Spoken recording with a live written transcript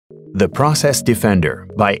The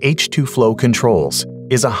ProcessDefender by H2 Flow Controls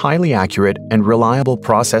is a highly accurate and reliable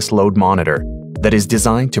process load monitor that is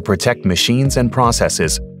designed to protect machines and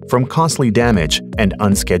processes from costly damage and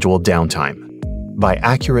unscheduled downtime. By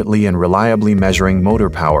accurately and reliably measuring motor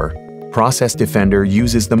power, ProcessDefender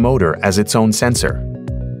uses the motor as its own sensor.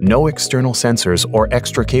 No external sensors or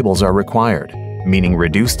extra cables are required, meaning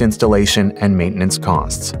reduced installation and maintenance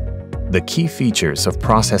costs. The key features of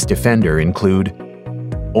ProcessDefender include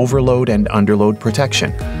overload and underload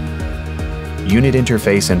protection, unit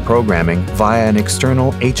interface and programming via an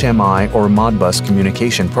external HMI or Modbus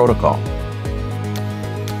communication protocol,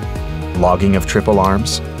 logging of trip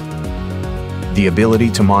alarms, the ability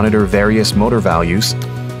to monitor various motor values,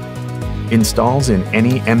 installs in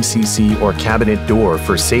any MCC or cabinet door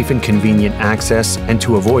for safe and convenient access and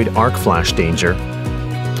to avoid arc flash danger,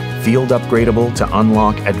 field upgradable to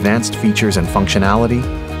unlock advanced features and functionality,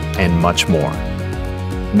 and much more.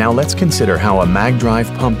 Now let's consider how a mag drive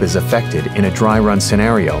pump is affected in a dry run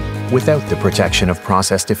scenario without the protection of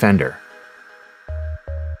ProcessDefender.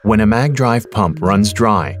 When a mag drive pump runs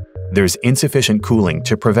dry, there's insufficient cooling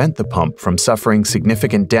to prevent the pump from suffering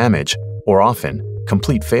significant damage or often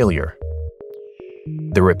complete failure.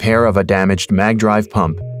 The repair of a damaged mag drive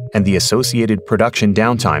pump and the associated production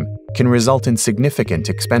downtime can result in significant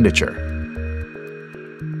expenditure.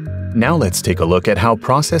 Now let's take a look at how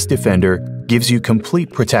ProcessDefender gives you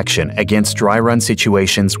complete protection against dry run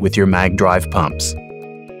situations with your mag drive pumps.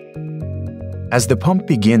 As the pump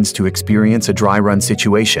begins to experience a dry run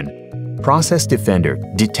situation,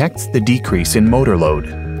 ProcessDefender detects the decrease in motor load.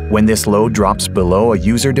 When this load drops below a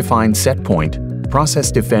user-defined set point,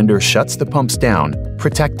 ProcessDefender shuts the pumps down,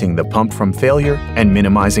 protecting the pump from failure and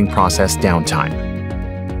minimizing process downtime.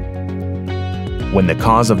 When the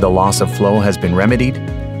cause of the loss of flow has been remedied,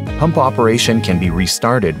 pump operation can be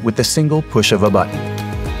restarted with the single push of a button.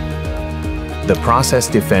 The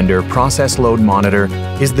ProcessDefender Process Load Monitor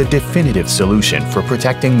is the definitive solution for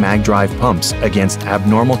protecting mag drive pumps against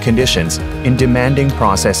abnormal conditions in demanding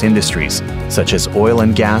process industries such as oil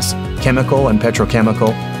and gas, chemical and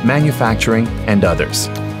petrochemical, manufacturing, and others.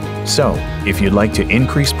 So, if you'd like to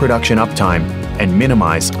increase production uptime and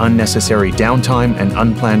minimize unnecessary downtime and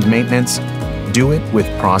unplanned maintenance, do it with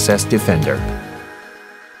ProcessDefender.